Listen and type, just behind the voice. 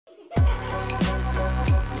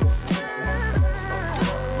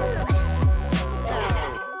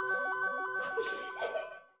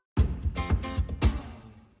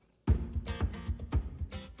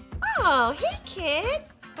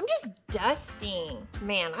dusting.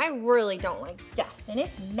 Man, I really don't like dust, and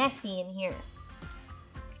it's messy in here.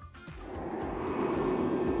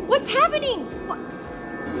 What's happening?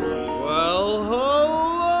 Well,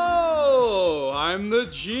 hello! I'm the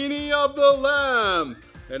genie of the lamp,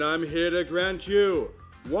 and I'm here to grant you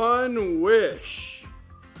one wish.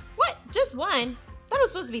 What? Just one? Thought it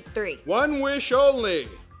was supposed to be 3. One wish only.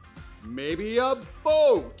 Maybe a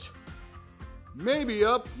boat. Maybe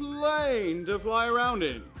a plane to fly around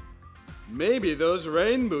in. Maybe those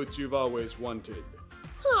rain boots you've always wanted.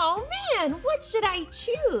 Oh man, what should I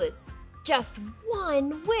choose? Just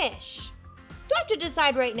one wish. Do I have to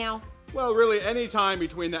decide right now? Well, really, any time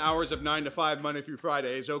between the hours of 9 to 5, Monday through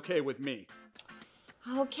Friday is okay with me.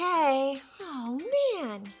 Okay. Oh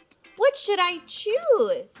man, what should I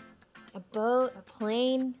choose? A boat, a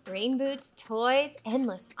plane, rain boots, toys,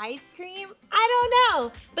 endless ice cream? I don't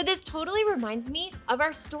know. But this totally reminds me of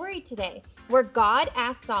our story today, where God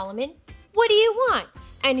asked Solomon, "What do you want?"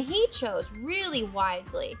 And he chose really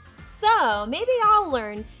wisely. So maybe I'll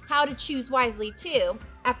learn how to choose wisely too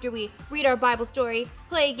after we read our Bible story,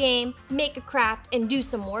 play a game, make a craft, and do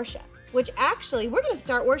some worship. Which actually, we're going to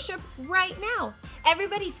start worship right now.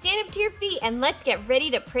 Everybody stand up to your feet and let's get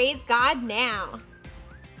ready to praise God now.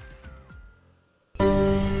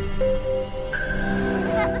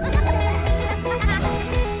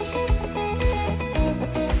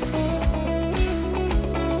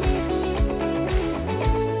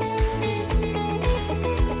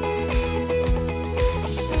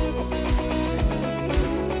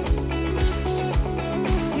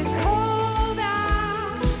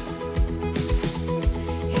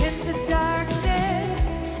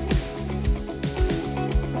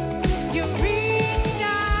 You read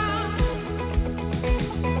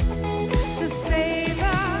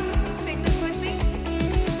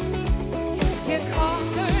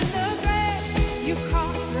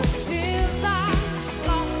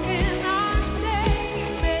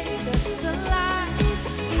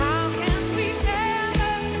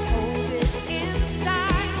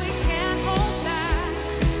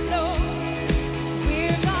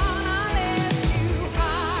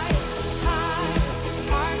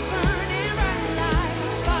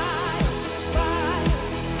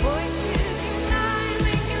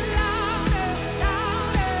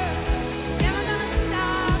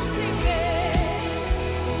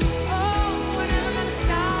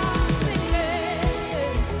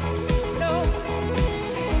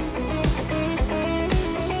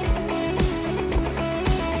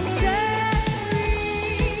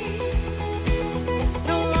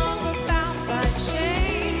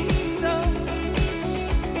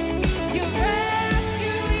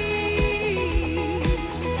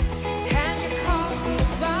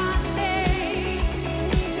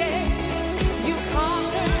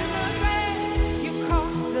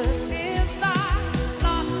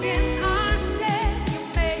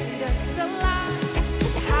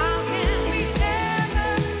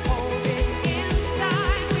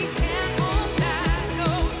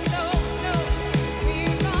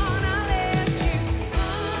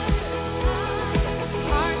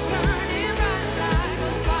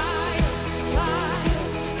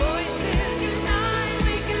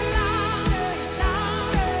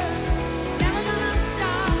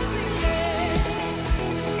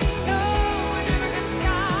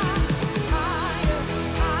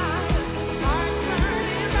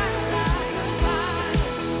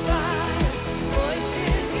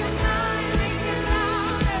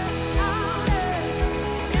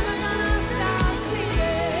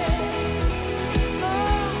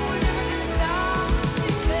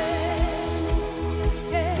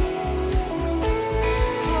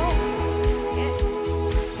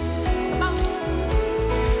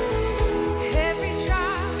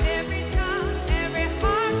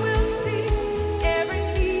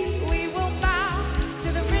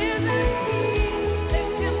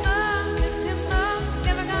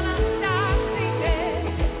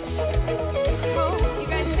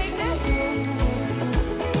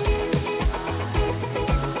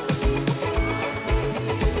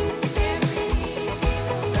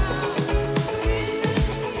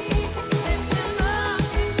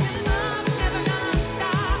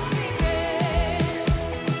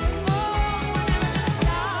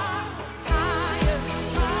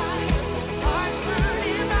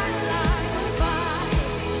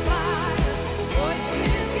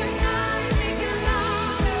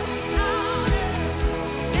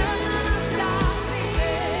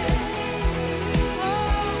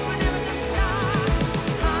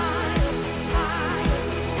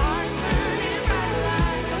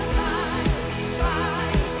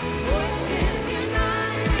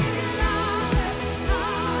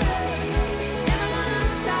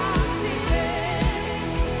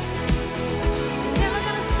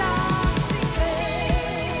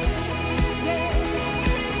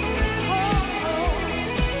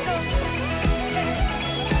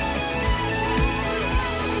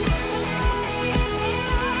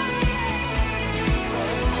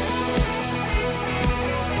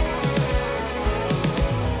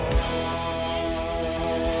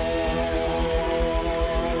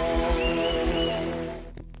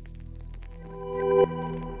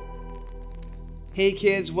Hey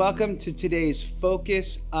kids, welcome to today's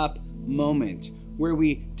Focus Up moment, where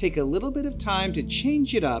we take a little bit of time to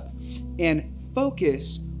change it up and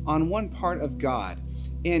focus on one part of God.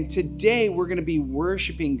 And today we're going to be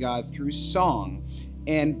worshiping God through song.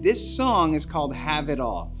 And this song is called Have It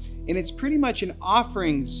All. And it's pretty much an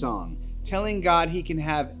offering song, telling God He can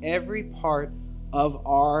have every part of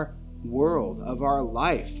our world, of our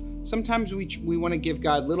life. Sometimes we want to give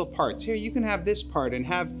God little parts. Here, you can have this part and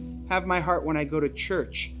have my heart when I go to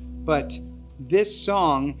church. But this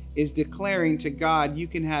song is declaring to God, you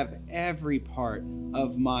can have every part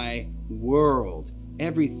of my world,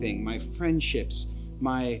 everything, my friendships,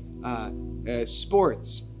 my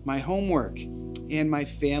sports, my homework, and my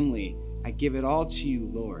family. I give it all to you,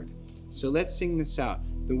 Lord. So let's sing this out.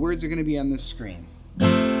 The words are going to be on the screen.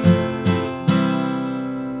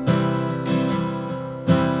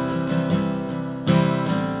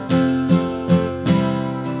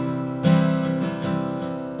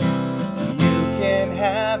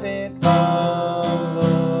 Have it all,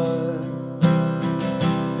 Lord.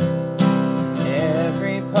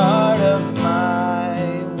 Every part of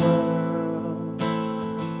my world.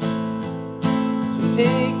 So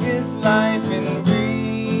take this life and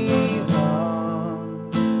breathe on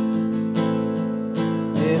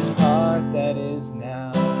this heart that is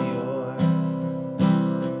now yours.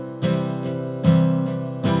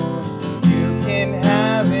 You can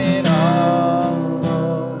have it all.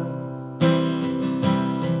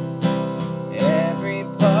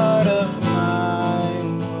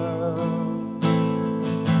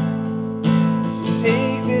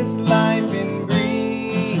 Life and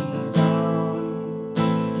breathe on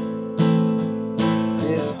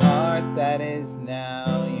this heart that is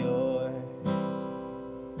now yours.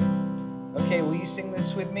 Okay, will you sing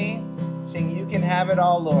this with me? Sing, you can have it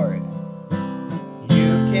all, Lord.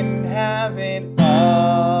 You can have it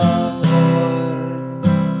all, Lord.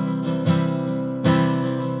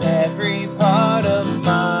 Every part of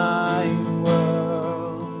my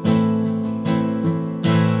world.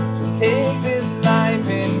 So take this life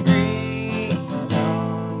and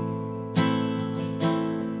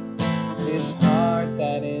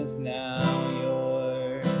that is now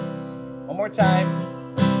yours. One more time.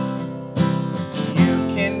 You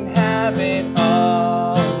can have it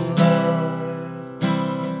all, Lord.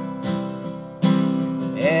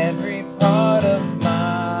 Every part of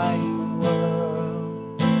my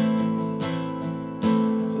world.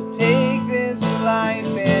 So take this life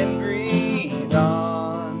and breathe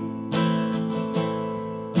on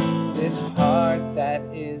this heart that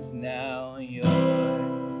is now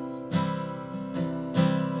yours.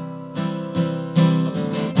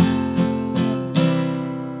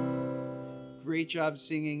 Great job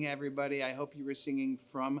singing, everybody. I hope you were singing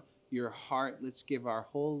from your heart. Let's give our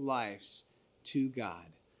whole lives to God.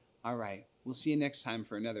 All right. We'll see you next time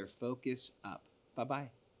for another Focus Up. Bye-bye.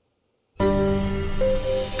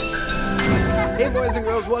 Hey, boys and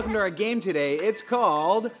girls. Welcome to our game today. It's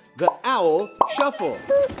called the Owl Shuffle.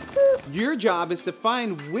 Your job is to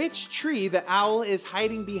find which tree the owl is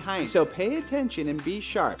hiding behind. So pay attention and be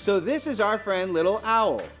sharp. So this is our friend, Little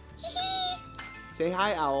Owl. Say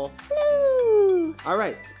hi, Owl. Hello. All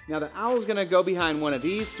right, now the owl's gonna go behind one of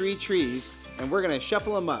these 3 trees and we're gonna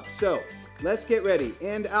shuffle them up. So let's get ready.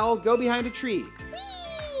 And Owl, go behind a tree.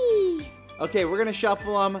 Whee! Okay, we're gonna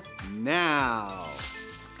shuffle them now.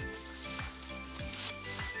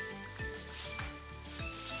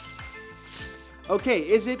 Okay,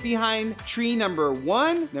 is it behind tree number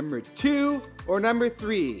 1, number 2, or number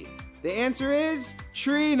 3? The answer is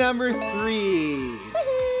tree number 3.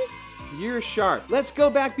 You're sharp. Let's go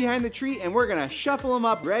back behind the tree and we're gonna shuffle them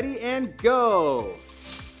up. Ready and go.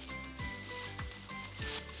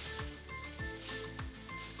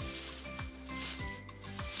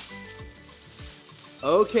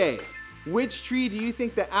 Okay, which tree do you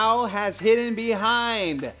think the owl has hidden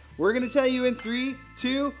behind? We're gonna tell you in 3,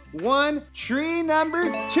 2, 1, tree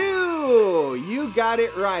number 2. You got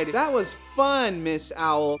it right. That was fun, Miss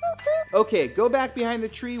Owl. Okay, go back behind the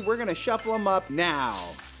tree. We're gonna shuffle them up now.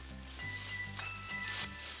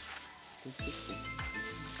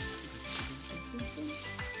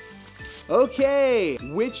 Okay,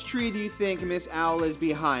 which tree do you think Miss Owl is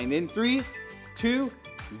behind? In 3, 2,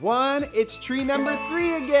 1, it's tree number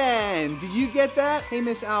 3 again. Did you get that? Hey,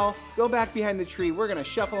 Miss Owl, go back behind the tree. We're gonna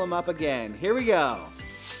shuffle them up again. Here we go.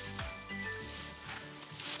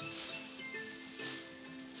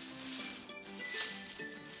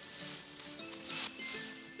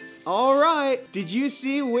 All right, did you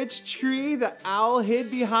see which tree the owl hid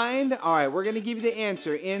behind? All right, we're gonna give you the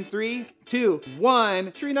answer in 3, 2,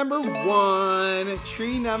 1. Tree number 1.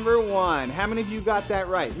 Tree number 1. How many of you got that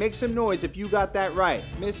right? Make some noise if you got that right.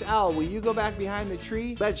 Miss Owl, will you go back behind the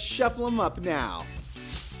tree? Let's shuffle them up now.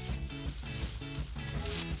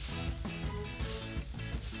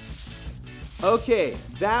 Okay,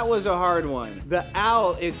 that was a hard one. The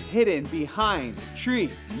owl is hidden behind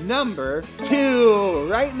tree number 2,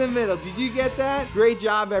 right in the middle. Did you get that? Great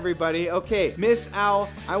job, everybody. Okay, Miss Owl,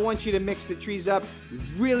 I want you to mix the trees up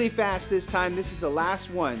really fast this time. This is the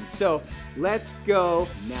last one, so let's go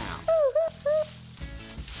now.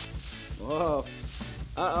 Whoa,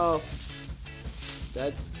 uh-oh.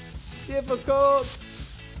 That's difficult.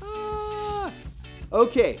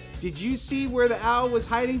 Okay, did you see where the owl was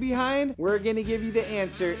hiding behind? We're gonna give you the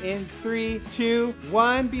answer in 3, 2,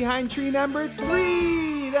 1, behind tree number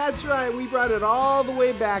 3. That's right, we brought it all the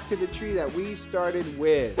way back to the tree that we started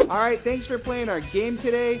with. All right, thanks for playing our game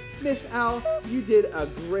today. Miss Owl, you did a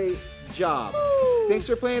great job. Thanks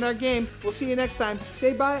for playing our game. We'll see you next time.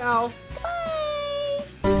 Say bye, Owl.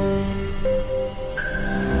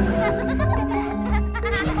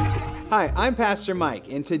 Hi, I'm Pastor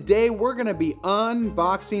Mike, and today we're gonna be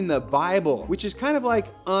unboxing the Bible, which is kind of like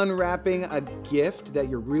unwrapping a gift that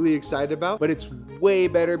you're really excited about, but it's way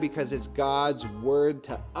better because it's God's word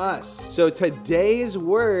to us. So today's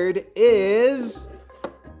word is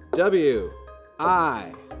W-I-S-D-O-M,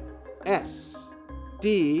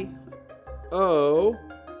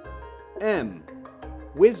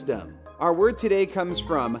 wisdom. Our word today comes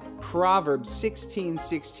from Proverbs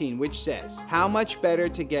 16:16, which says, "How much better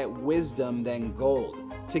to get wisdom than gold,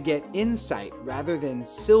 to get insight rather than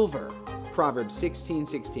silver." Proverbs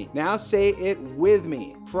 16:16. Now say it with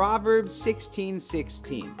me. Proverbs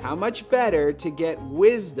 16:16. How much better to get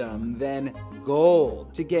wisdom than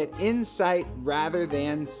gold, to get insight rather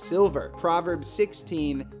than silver. Proverbs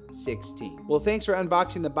 16:16. Well, thanks for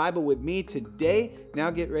unboxing the Bible with me today.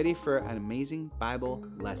 Now get ready for an amazing Bible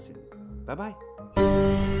lesson. Bye-bye.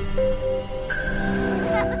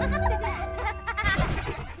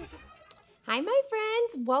 Hi, my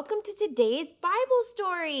friends. Welcome to today's Bible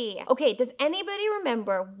story. Okay, does anybody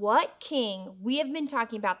remember what king we have been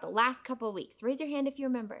talking about the last couple of weeks? Raise your hand if you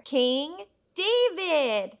remember. King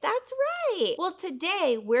David. That's right. Well,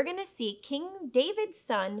 today we're going to see King David's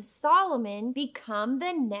son, Solomon, become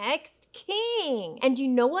the next king. And do you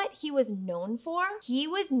know what he was known for? He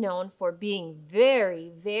was known for being very,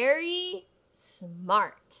 very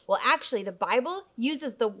smart. Well, actually, the Bible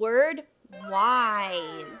uses the word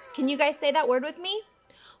wise. Can you guys say that word with me?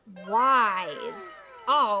 Wise.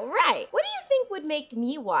 All right. What do you think would make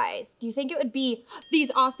me wise? Do you think it would be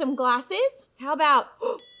these awesome glasses? How about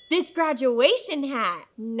this graduation hat?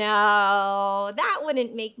 No, that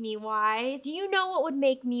wouldn't make me wise. Do you know what would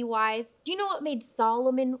make me wise? Do you know what made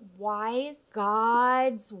Solomon wise?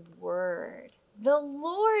 God's word. The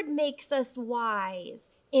Lord makes us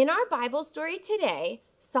wise. In our Bible story today,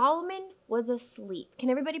 Solomon was asleep. Can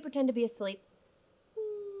everybody pretend to be asleep?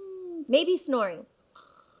 Maybe snoring.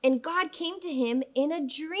 And God came to him in a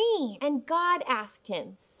dream. And God asked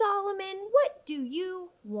him, "Solomon, what do you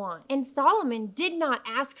want?" And Solomon did not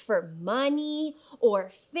ask for money or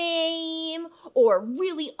fame or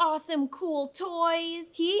really awesome, cool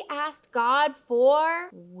toys. He asked God for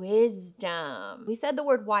wisdom. We said the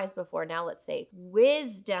word wise before. Now let's say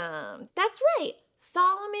wisdom. That's right.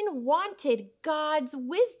 Solomon wanted God's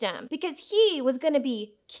wisdom because he was going to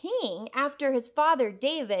be king after his father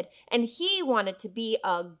David, and he wanted to be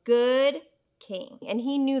a good king. And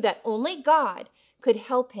he knew that only God could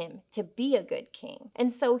help him to be a good king.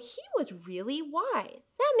 And so he was really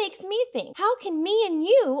wise. That makes me think, how can me and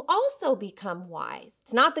you also become wise?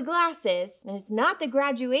 It's not the glasses, and it's not the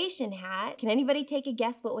graduation hat. Can anybody take a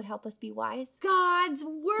guess what would help us be wise? God's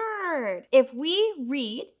word. If we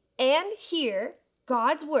read and hear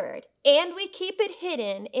God's word, and we keep it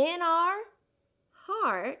hidden in our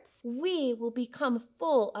hearts, we will become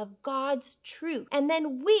full of God's truth, and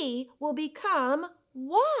then we will become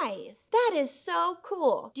wise. That is so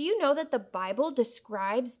cool. Do you know that the Bible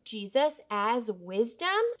describes Jesus as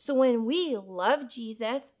wisdom? So when we love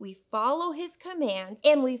Jesus, we follow his commands,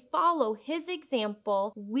 and we follow his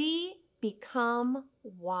example, we become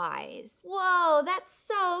wise. Whoa, that's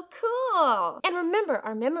so cool. And remember,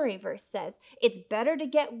 our memory verse says, it's better to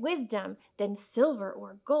get wisdom than silver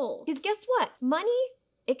or gold. Because guess what? Money,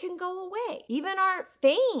 it can go away. Even our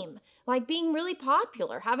fame, like being really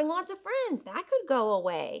popular, having lots of friends, that could go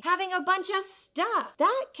away. Having a bunch of stuff,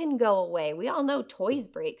 that can go away. We all know toys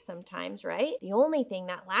break sometimes, right? The only thing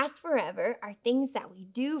that lasts forever are things that we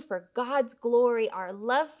do for God's glory, our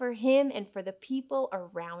love for him and for the people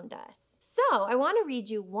around us. So I want to read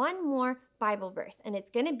you one more Bible verse, and it's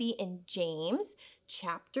going to be in James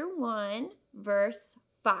chapter 1, verse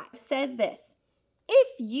 5. It says this: if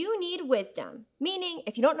you need wisdom, meaning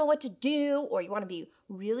if you don't know what to do or you want to be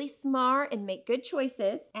really smart and make good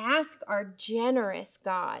choices, ask our generous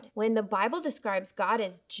God. When the Bible describes God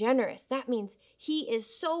as generous, that means he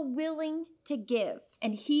is so willing to give,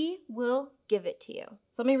 and he will give it to you.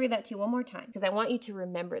 So let me read that to you one more time because I want you to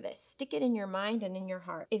remember this. Stick it in your mind and in your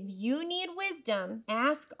heart. If you need wisdom,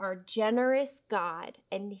 ask our generous God,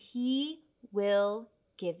 and he will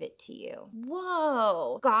give it to you.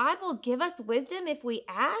 Whoa! God will give us wisdom if we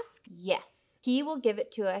ask? Yes. He will give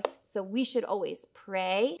it to us, so we should always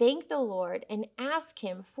pray, thank the Lord, and ask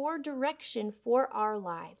him for direction for our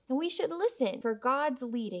lives. And we should listen for God's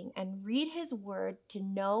leading and read his word to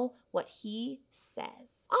know what he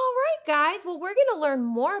says. All right, guys. Well, we're going to learn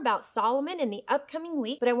more about Solomon in the upcoming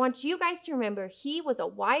week, but I want you guys to remember he was a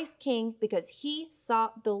wise king because he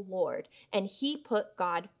sought the Lord and he put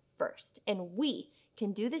God first. And we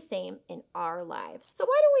can do the same in our lives. So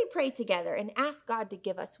why don't we pray together and ask God to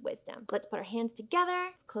give us wisdom? Let's put our hands together.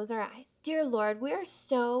 Let's close our eyes. Dear Lord, we are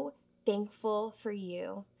so thankful for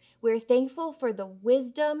you. We're thankful for the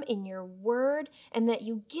wisdom in your word and that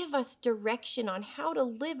you give us direction on how to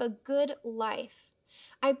live a good life.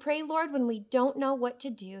 I pray, Lord, when we don't know what to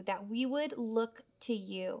do, that we would look to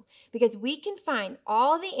you because we can find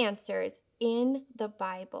all the answers in the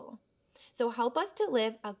Bible. So help us to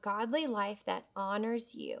live a godly life that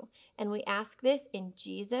honors you. And we ask this in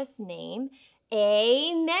Jesus' name.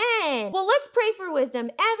 Amen. Well, let's pray for wisdom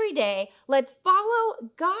every day. Let's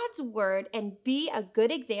follow God's word and be a good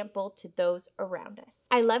example to those around us.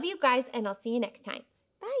 I love you guys, and I'll see you next time.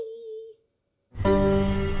 Bye.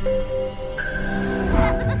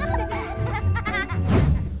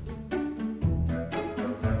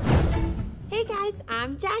 Hey guys,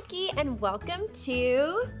 I'm Jackie and welcome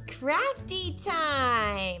to Crafty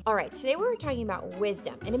Time. All right, today we're talking about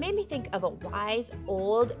wisdom and it made me think of a wise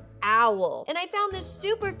old owl. And I found this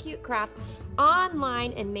super cute craft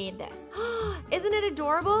online and made this. Isn't it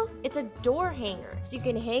adorable? It's a door hanger. So you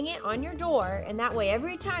can hang it on your door and that way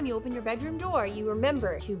every time you open your bedroom door, you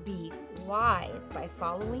remember to be wise by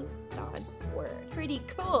following God's word. Pretty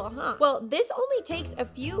cool, huh? Well, this only takes a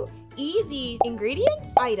few easy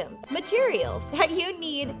ingredients, items, materials that you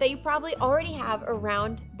need that you probably already have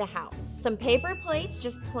around the house. Some paper plates,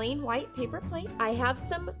 just plain white paper plate. I have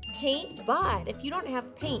some paint, but if you don't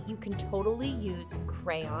have paint, you can totally use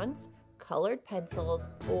crayons, colored pencils,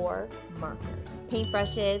 or markers.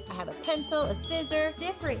 Paintbrushes, I have a pencil, a scissor,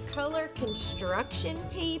 different color construction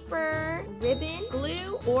paper, ribbon,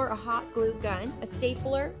 glue, or a hot glue gun, a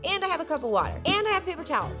stapler, and I have a cup of water. And I have paper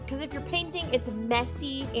towels, because if you're painting, it's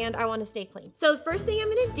messy, and I want to stay clean. So the first thing I'm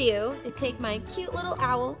going to do is take my cute little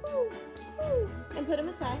owl, and put them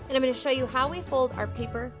aside. And I'm going to show you how we fold our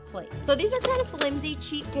paper plate. So these are kind of flimsy,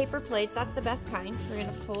 cheap paper plates. That's the best kind. We're going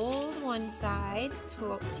to fold one side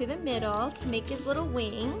to the middle to make his little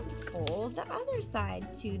wing. Fold the other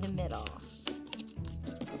side to the middle.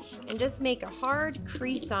 And just make a hard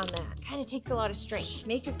crease on that. Kind of takes a lot of strength.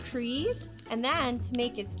 Make a crease. And then to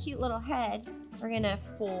make his cute little head, we're going to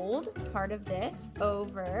fold part of this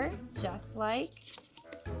over just like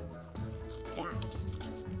that.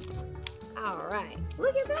 All right,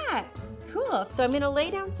 look at that. Cool. So I'm gonna lay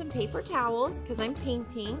down some paper towels because I'm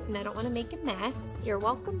painting and I don't wanna make a mess. You're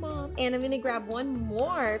welcome, Mom. And I'm gonna grab one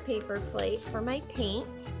more paper plate for my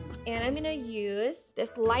paint. And I'm gonna use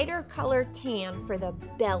this lighter color tan for the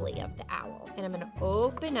belly of the owl. And I'm gonna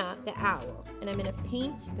open up the owl and I'm gonna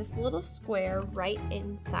paint this little square right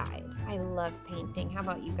inside. I love painting. How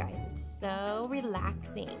about you guys? It's so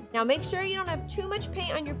relaxing. Now make sure you don't have too much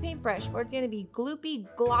paint on your paintbrush or it's gonna be gloopy,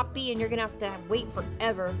 gloppy, and you're gonna have to wait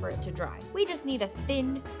forever for it to dry. We just need a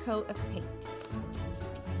thin coat of paint.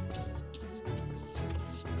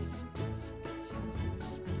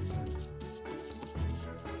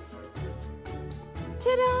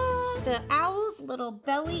 Ta-da! The owl's little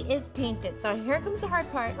belly is painted. So here comes the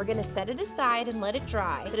hard part. We're gonna set it aside and let it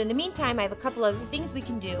dry. But in the meantime, I have a couple of things we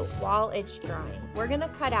can do while it's drying. We're gonna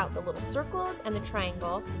cut out the little circles and the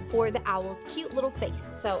triangle for the owl's cute little face.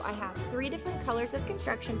 So I have 3 different colors of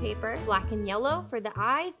construction paper, black and yellow for the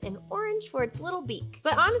eyes and orange for its little beak.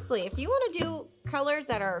 But honestly, if you wanna do colors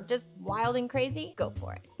that are just wild and crazy, go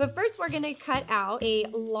for it. But first we're gonna cut out a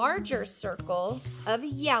larger circle of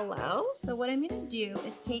yellow. So what I'm gonna do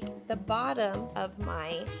is take the bottom of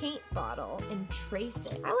my paint bottle and trace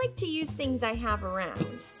it. I like to use things I have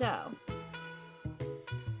around, so.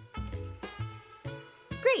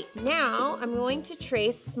 Great, now I'm going to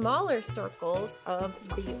trace smaller circles of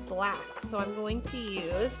the black. So I'm going to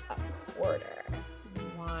use a quarter.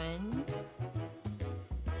 1,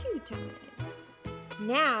 times.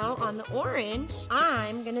 Now on the orange,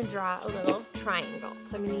 I'm gonna draw a little triangle.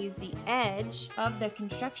 So I'm gonna use the edge of the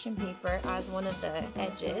construction paper as one of the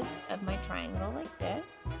edges of my triangle like this.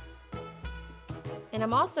 And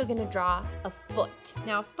I'm also gonna draw a foot.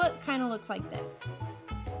 Now a foot kind of looks like this.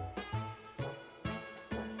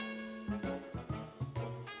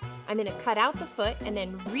 I'm gonna cut out the foot and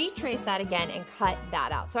then retrace that again and cut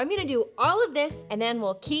that out. So I'm gonna do all of this and then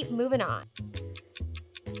we'll keep moving on.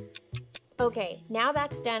 Okay, now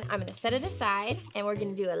that's done, I'm gonna set it aside and we're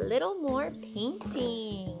gonna do a little more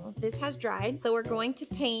painting. This has dried, so we're going to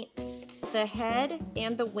paint the head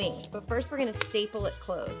and the wings. But first we're gonna staple it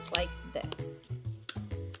closed like this.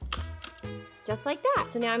 Just like that.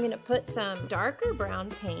 So now I'm gonna put some darker brown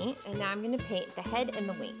paint and now I'm gonna paint the head and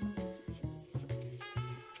the wings.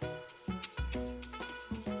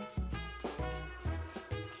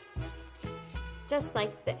 Just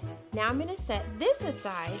like this. Now I'm gonna set this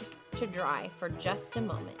aside to dry for just a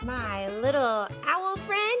moment. My little owl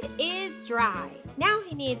friend is dry. Now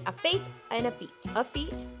he needs a face and a feet. A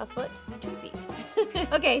feet, a foot, 2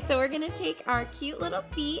 feet. Okay, so we're gonna take our cute little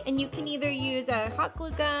feet and you can either use a hot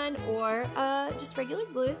glue gun or just regular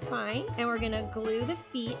glue is fine. And we're gonna glue the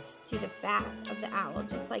feet to the back of the owl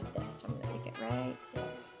just like this. I'm gonna take it right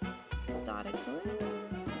there. Dot of glue.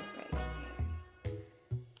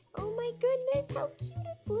 My goodness, how cute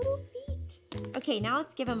his little feet. Okay, now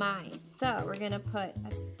let's give him eyes. So we're gonna put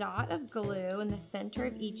a dot of glue in the center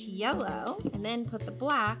of each yellow and then put the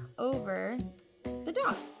black over the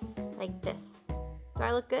dot, like this. Do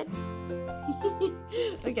I look good?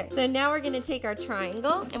 Okay, so now we're gonna take our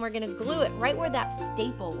triangle and we're gonna glue it right where that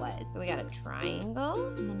staple was. So we got a triangle,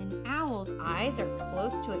 and then an owl's eyes are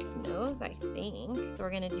close to its nose, I think. So we're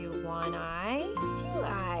gonna do 1 eye, 2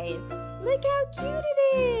 eyes. Look how cute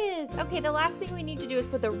it is. Okay, the last thing we need to do is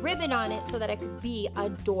put the ribbon on it so that it could be a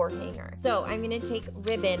door hanger. So I'm gonna take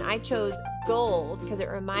ribbon. I chose gold because it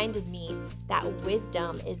reminded me that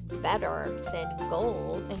wisdom is better than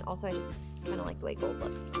gold. And also I just kind of like the way gold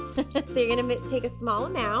looks. So you're gonna take a small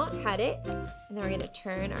amount, cut it, and then we're gonna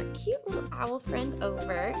turn our cute little owl friend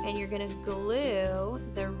over and you're gonna glue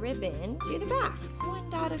the ribbon to the back. 1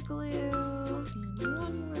 dot of glue and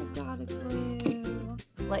 1 more dot of glue.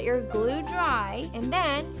 Let your glue dry and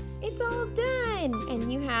then it's all done.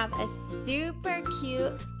 And you have a super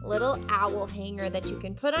cute little owl hanger that you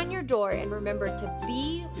can put on your door. And remember to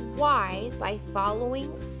be wise by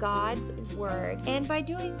following God's word and by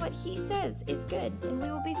doing what he says is good. And we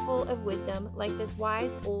will be full of wisdom like this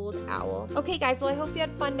wise old owl. Okay guys, well I hope you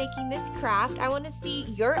had fun making this craft. I want to see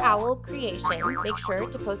your owl creations. Make sure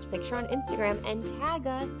to post a picture on Instagram and tag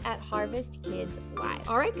us at Harvest Kids Live.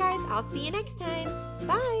 All right guys, I'll see you next time.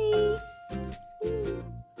 Bye.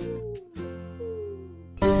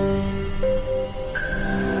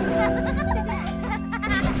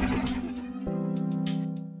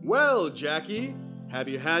 Well, Jackie, have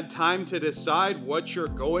you had time to decide what you're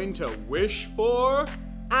going to wish for?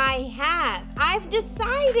 I have. I've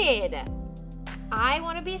decided. I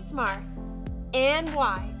want to be smart and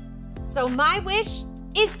wise. So my wish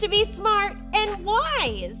is to be smart and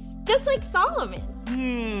wise, just like Solomon.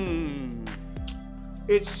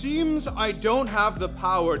 It seems I don't have the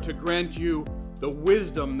power to grant you the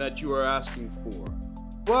wisdom that you are asking for.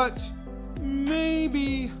 But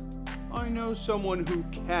maybe I know someone who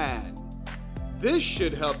can. This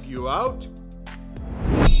should help you out.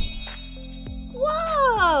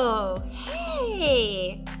 Whoa!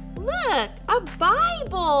 Hey! Look, a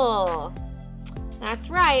Bible! That's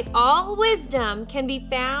right, all wisdom can be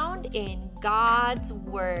found in God's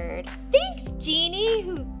Word. Thanks, Jeannie,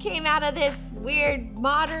 who came out of this weird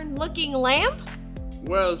modern-looking lamp.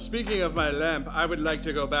 Well, speaking of my lamp, I would like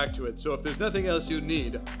to go back to it, so if there's nothing else you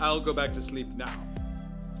need, I'll go back to sleep now.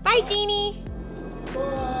 Bye, Jeannie.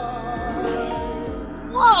 Bye.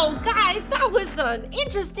 Whoa, guys, that was an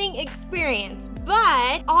interesting experience,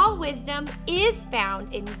 but all wisdom is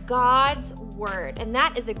found in God's Word, and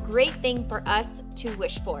that is a great thing for us to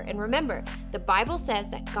wish for. And remember, the Bible says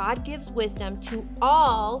that God gives wisdom to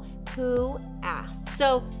all who ask.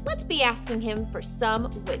 So let's be asking him for some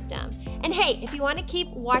wisdom. And hey, if you want to keep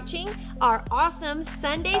watching our awesome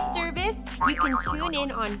Sunday service, you can tune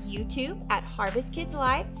in on YouTube at Harvest Kids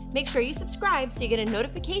Live. Make sure you subscribe so you get a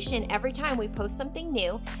notification every time we post something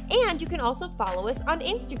new. And you can also follow us on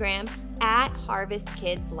Instagram at Harvest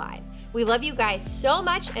Kids Live. We love you guys so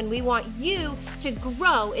much, and we want you to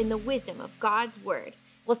grow in the wisdom of God's Word.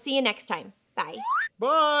 We'll see you next time. Bye.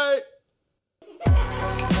 Bye.